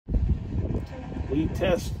We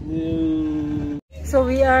test new. So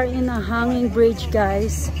we are in a hanging bridge,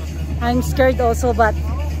 guys. I'm scared also, but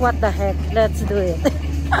what the heck? Let's do it.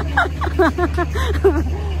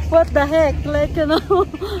 What the heck? Like, you know,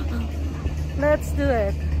 let's do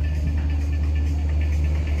it.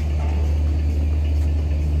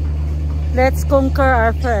 Let's conquer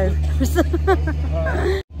our fears.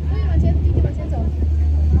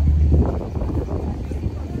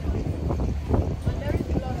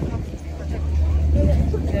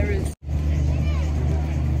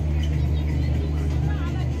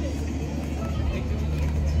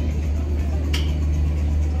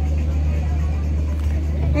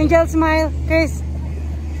 Angel smile, Chris.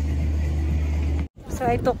 So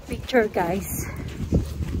I took picture, guys.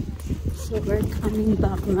 So we're coming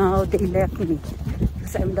back now. They left me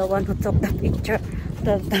because I'm the one who took the picture,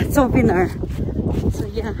 the souvenir. So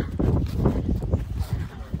yeah.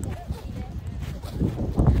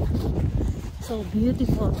 So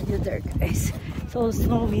beautiful view there, guys. So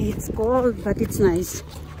snowy, it's cold, but it's nice.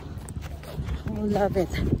 I love it.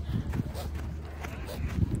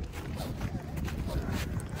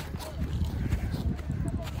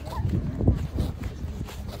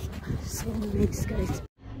 So nice, guys.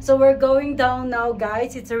 So we're going down now,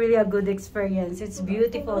 guys. It's really a good experience. It's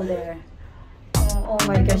beautiful there. Oh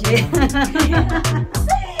my gosh.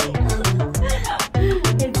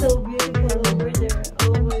 It's so beautiful over there.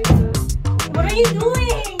 Oh my god. What are you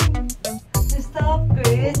doing? Stop,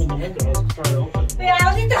 Chris. Wait, I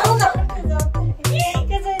only to hold on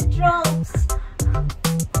because it drops.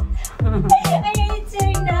 I need to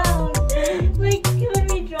sit down. Like, when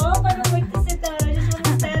we drop, I don't like to sit down. I just want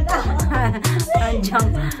to stand up. And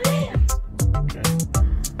jump.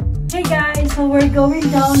 Hey guys, so we're going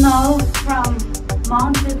down now from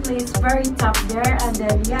Mt.Titlis, very top there, and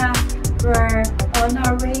then yeah, we're on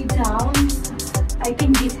our way down. I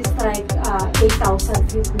think this is like 8,000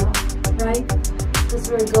 feet now, right? Because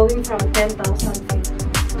we're going from 10,000 feet.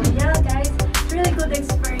 So yeah, guys, it's really good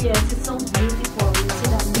experience. It's so beautiful. You see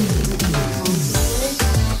that beautiful mountain?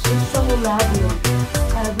 It's so lovely.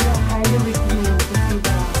 I highly recommend to see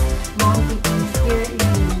the Mt.Titlis here in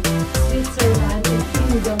Switzerland, in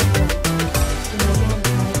Kingdom.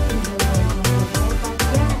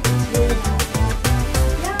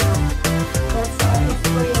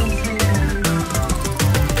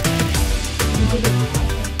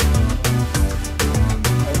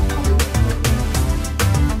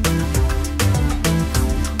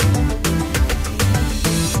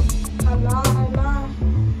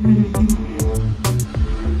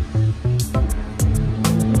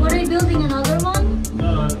 What are you building? Another one?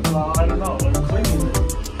 No, well, I don't know. I'm cleaning it.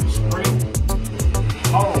 Spring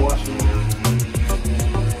power washing.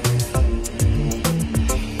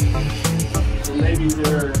 So maybe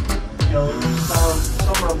they're, you know,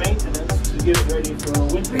 summer maintenance to get it ready for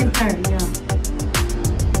winter. Winter, yeah.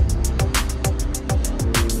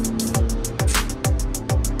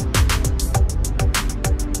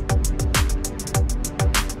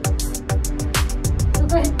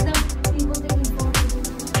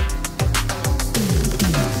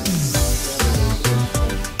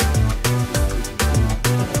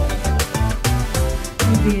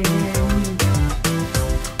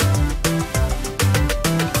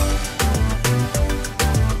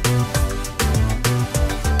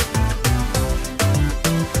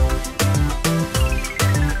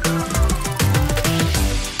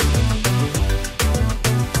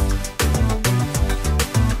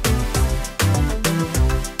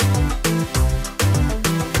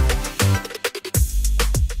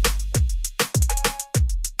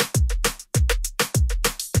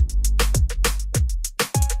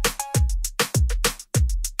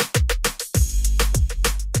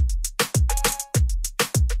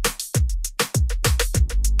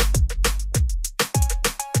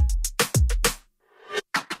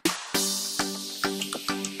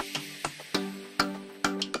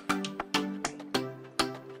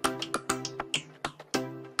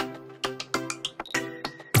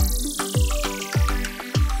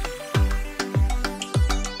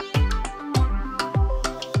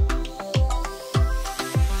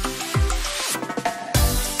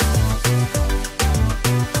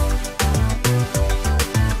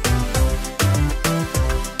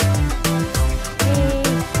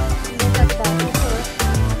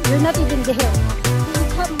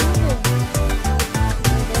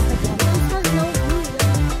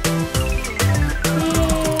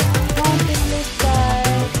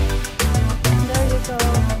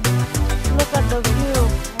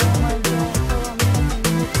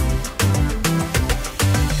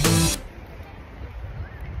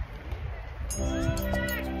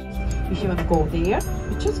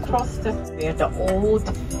 crisscross where the old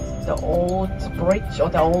bridge or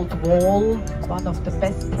the old wall, one of the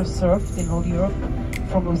best preserved in all Europe,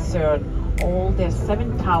 from Lucerne. There's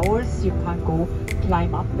 7 towers. You can go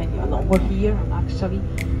climb up when you're over here. Actually,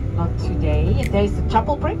 not today. And there's the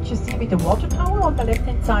chapel bridge. You see with the water tower on the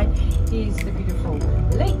left-hand side is the beautiful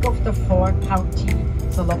lake of the Four County.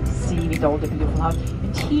 It's a lot to see with all the beautiful houses.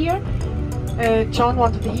 And here, John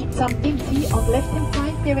wanted to eat something. See on the left-hand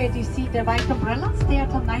side there, where you see the white umbrellas, they are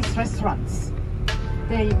the nice restaurants.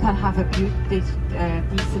 There you can have a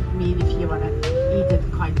decent meal if you want to eat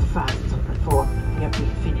it kind of fast before we are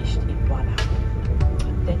being finished in 1 hour.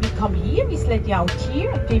 Then we come here, we let you out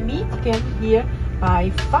here, and we meet again here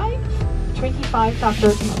by 5:25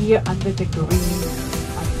 after here under the green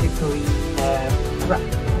truck,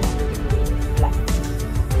 the green flag.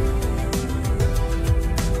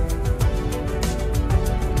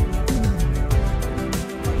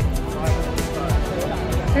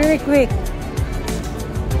 Very quick.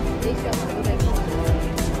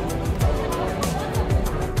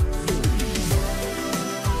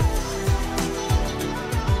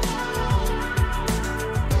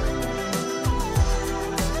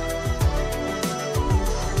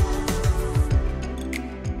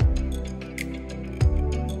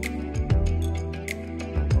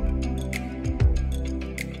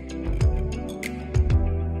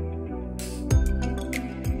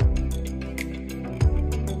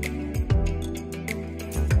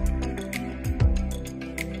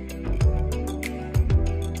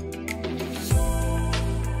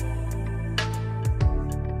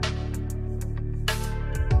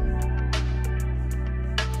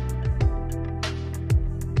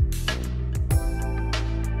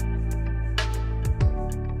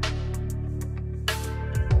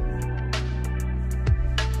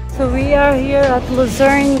 So we are here at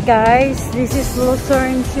Lucerne, guys. This is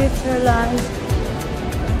Lucerne, Switzerland.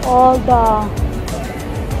 All the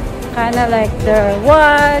kind of like the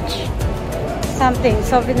watch, something,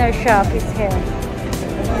 souvenir shop is here.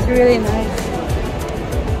 It's really nice.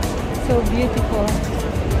 So beautiful.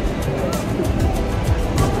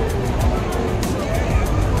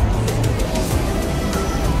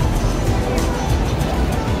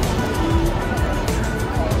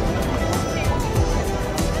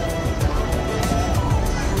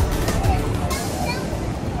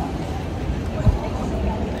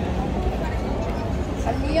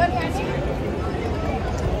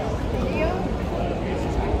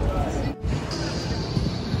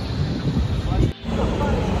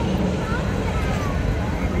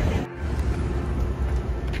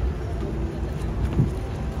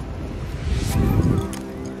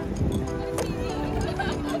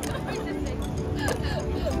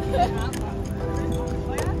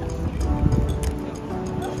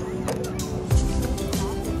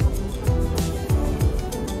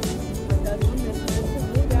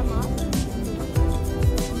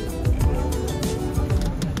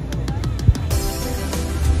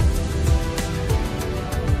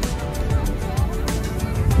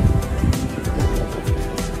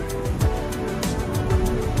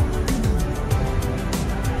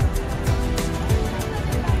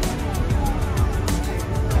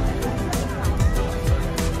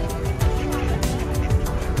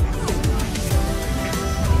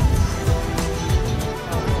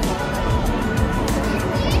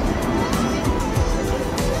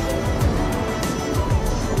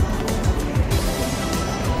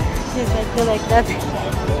 I feel like that.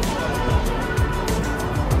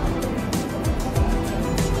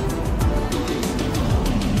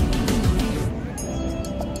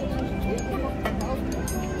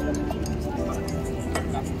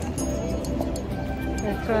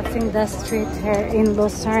 We're crossing the street here in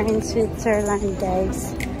Lucerne, Switzerland,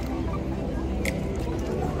 guys.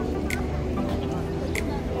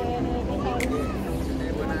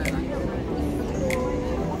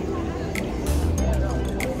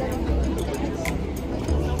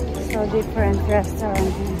 So different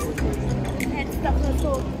restaurants.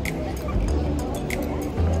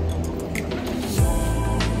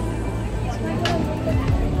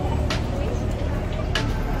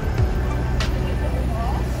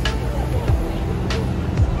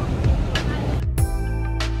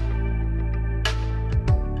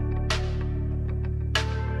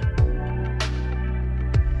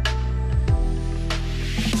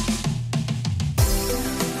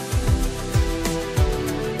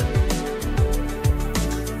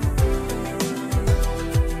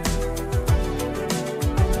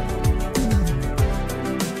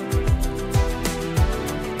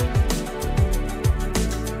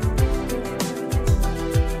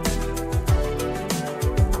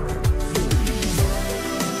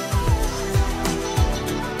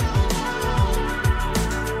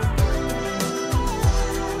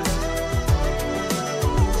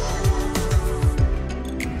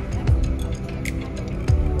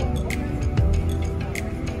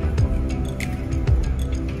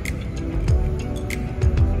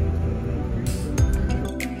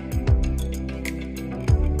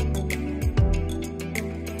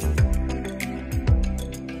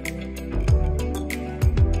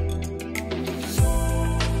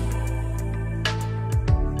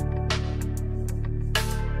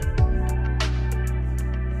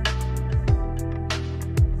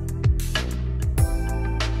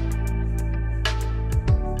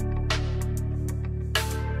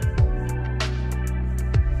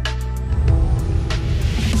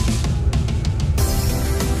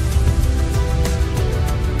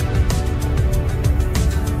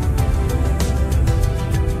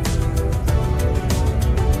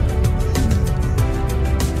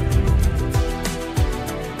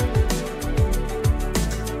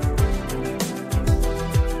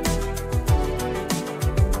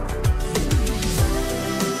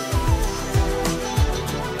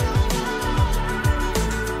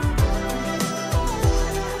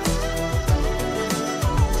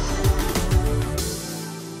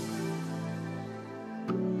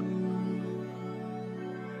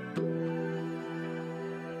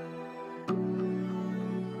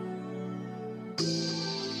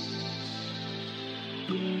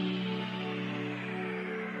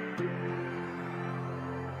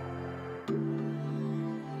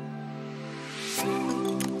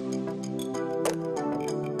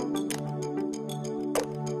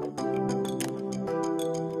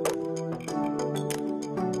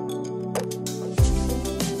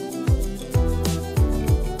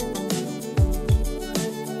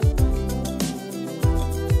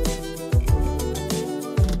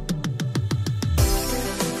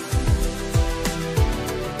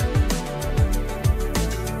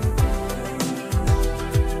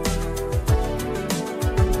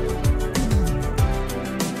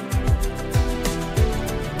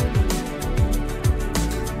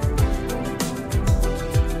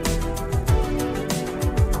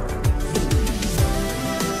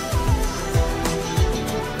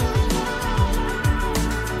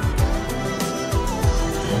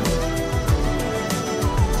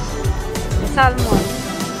 Salmon.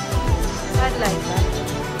 I like that.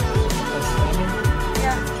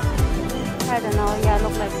 Yeah. I don't know. Yeah,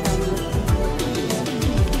 look like salmon.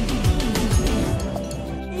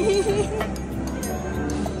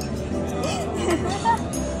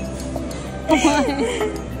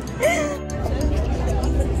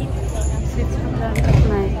 Switzerland at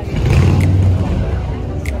night.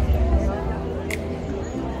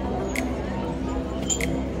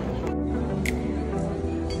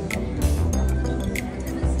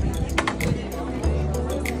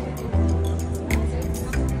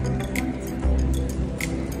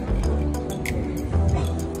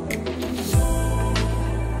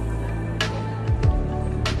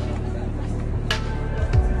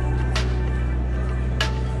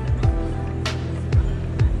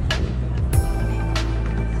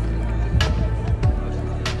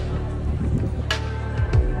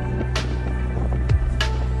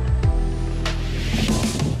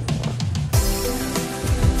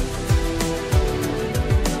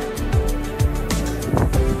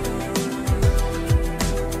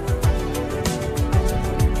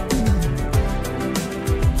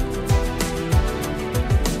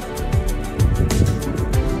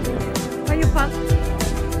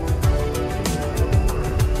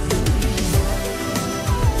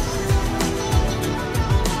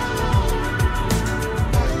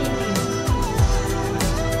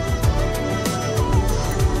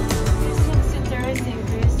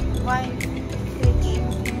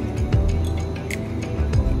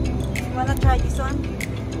 Wanna try this one?